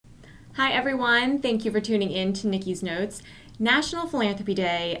Hi everyone, thank you for tuning in to Nikki's Notes. National Philanthropy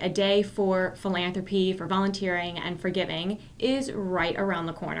Day, a day for philanthropy, for volunteering, and for giving, is right around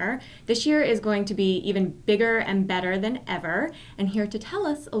the corner. This year is going to be even bigger and better than ever. And here to tell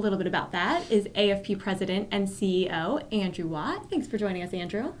us a little bit about that is AFP President and CEO Andrew Watt. Thanks for joining us,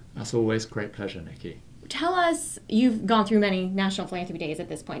 Andrew. That's always a great pleasure, Nikki. Tell us, you've gone through many National Philanthropy Days at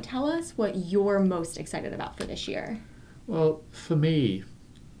this point. Tell us what you're most excited about for this year. Well, for me,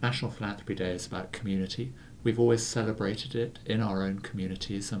 National Philanthropy Day is about community. We've always celebrated it in our own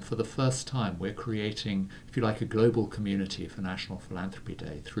communities, and for the first time we're creating, if you like, a global community for National Philanthropy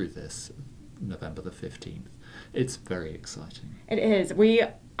Day through this November the 15th. It's very exciting. It is.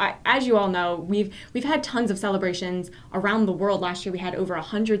 As you all know, we've had tons of celebrations around the world. Last year we had over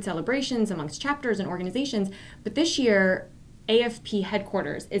 100 celebrations amongst chapters and organizations, but this year AFP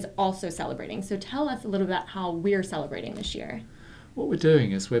headquarters is also celebrating. So tell us a little bit about how we're celebrating this year. What we're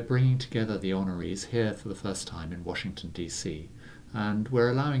doing is we're bringing together the honorees here for the first time in Washington, D.C., and we're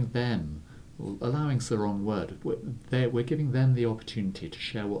allowing them, allowing's the wrong word, we're giving them the opportunity to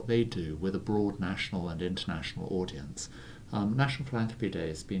share what they do with a broad national and international audience. National Philanthropy Day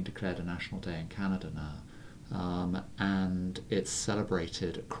has been declared a national day in Canada now, and it's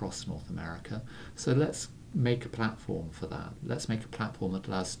celebrated across North America. So let's make a platform for that. Let's make a platform that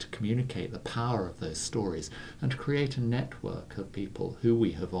allows us to communicate the power of those stories and to create a network of people who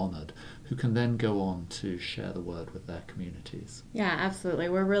we have honoured, who can then go on to share the word with their communities. Yeah, absolutely.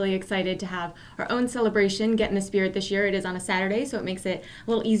 We're really excited to have our own celebration get in the spirit this year. It is on a Saturday, so it makes it a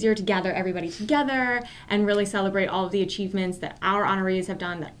little easier to gather everybody together and really celebrate all of the achievements that our honorees have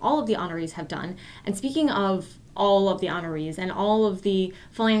done, that all of the honorees have done. And speaking of all of the honorees and all of the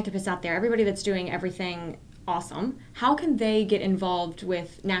philanthropists out there, everybody that's doing everything awesome, how can they get involved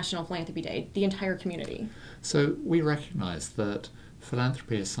with National Philanthropy Day, the entire community? So we recognise that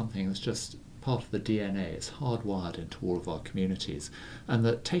philanthropy is something that's just part of the DNA. It's hardwired into all of our communities, and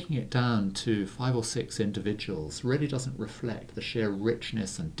that taking it down to 5 or 6 individuals really doesn't reflect the sheer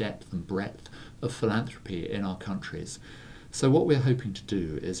richness and depth and breadth of philanthropy in our countries. So what we're hoping to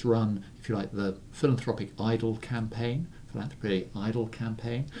do is run, if you like, the Philanthropic Idol campaign, Philanthropy Idol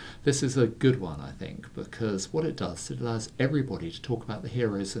campaign. This is a good one, I think, because what it does, it allows everybody to talk about the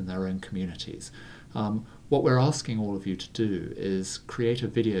heroes in their own communities. What we're asking all of you to do is create a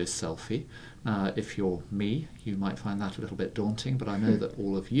video selfie. If you're me, you might find that a little bit daunting, but I know that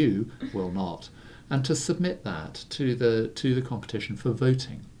all of you will not. And to submit that to the competition for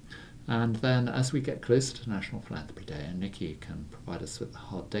voting. And then as we get closer to National Philanthropy Day, and Nikki can provide us with the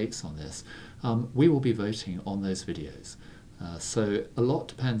hard dates on this, we will be voting on those videos. So a lot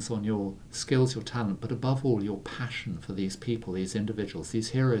depends on your skills, your talent, but above all your passion for these people, these individuals,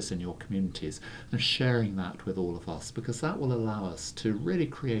 these heroes in your communities, and sharing that with all of us, because that will allow us to really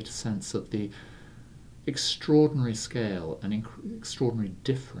create a sense of the extraordinary scale and extraordinary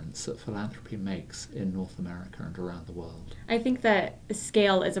difference that philanthropy makes in North America and around the world. I think that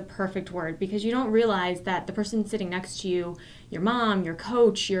scale is a perfect word, because you don't realize that the person sitting next to you, your mom, your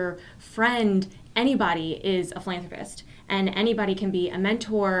coach, your friend, anybody is a philanthropist. And anybody can be a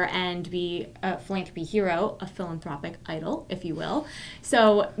mentor and be a philanthropy hero, a philanthropic idol, if you will.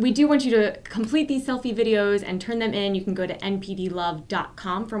 So we do want you to complete these selfie videos and turn them in. You can go to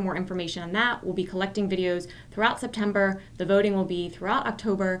npdlove.com for more information on that. We'll be collecting videos throughout September. The voting will be throughout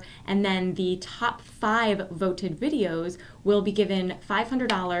October. And then the top 5 voted videos will be given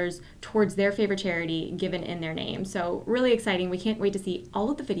 $500 towards their favorite charity given in their name. So really exciting. We can't wait to see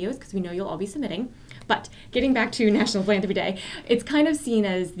all of the videos because we know you'll all be submitting. But getting back to National Philanthropy Day, it's kind of seen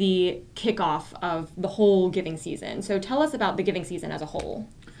as the kickoff of the whole giving season. So tell us about the giving season as a whole.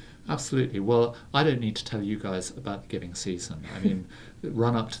 Absolutely. Well, I don't need to tell you guys about the giving season. I mean,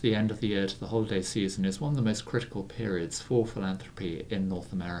 run up to the end of the year, to the holiday season, is one of the most critical periods for philanthropy in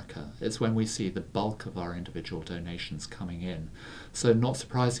North America. It's when we see the bulk of our individual donations coming in. So not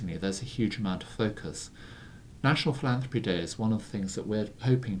surprisingly, there's a huge amount of focus. National Philanthropy Day is one of the things that we're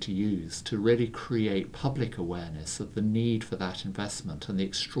hoping to use to really create public awareness of the need for that investment and the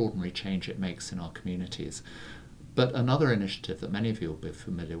extraordinary change it makes in our communities. But another initiative that many of you will be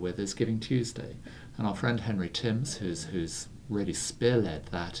familiar with is Giving Tuesday. And our friend Henry Timms, who's really spearled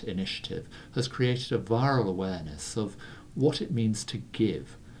that initiative, has created a viral awareness of what it means to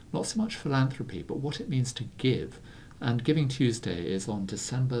give. Not so much philanthropy, but what it means to give. And Giving Tuesday is on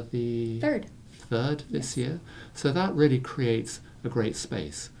December the 3rd this year. So that really creates a great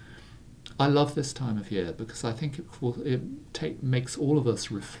space. I love this time of year because I think it makes all of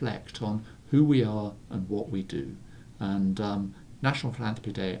us reflect on who we are and what we do. And National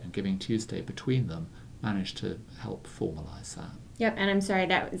Philanthropy Day and Giving Tuesday, between them, managed to help formalise that. Yep, and I'm sorry,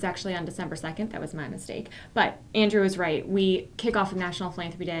 that was actually on December 2nd. That was my mistake. But Andrew is right. We kick off with National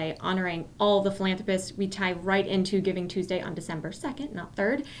Philanthropy Day, honoring all the philanthropists. We tie right into Giving Tuesday on December 2nd, not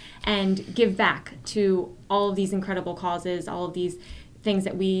 3rd, and give back to all of these incredible causes, all of these things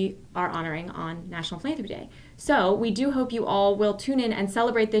that we are honoring on National Philanthropy Day. So we do hope you all will tune in and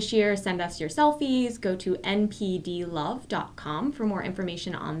celebrate this year. Send us your selfies. Go to npdlove.com for more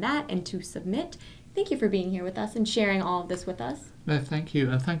information on that and to submit. Thank you for being here with us and sharing all of this with us. No, thank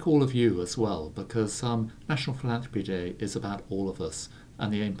you, and thank all of you as well, because National Philanthropy Day is about all of us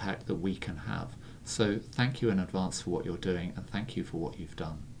and the impact that we can have. So thank you in advance for what you're doing, and thank you for what you've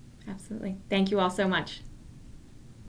done. Absolutely. Thank you all so much.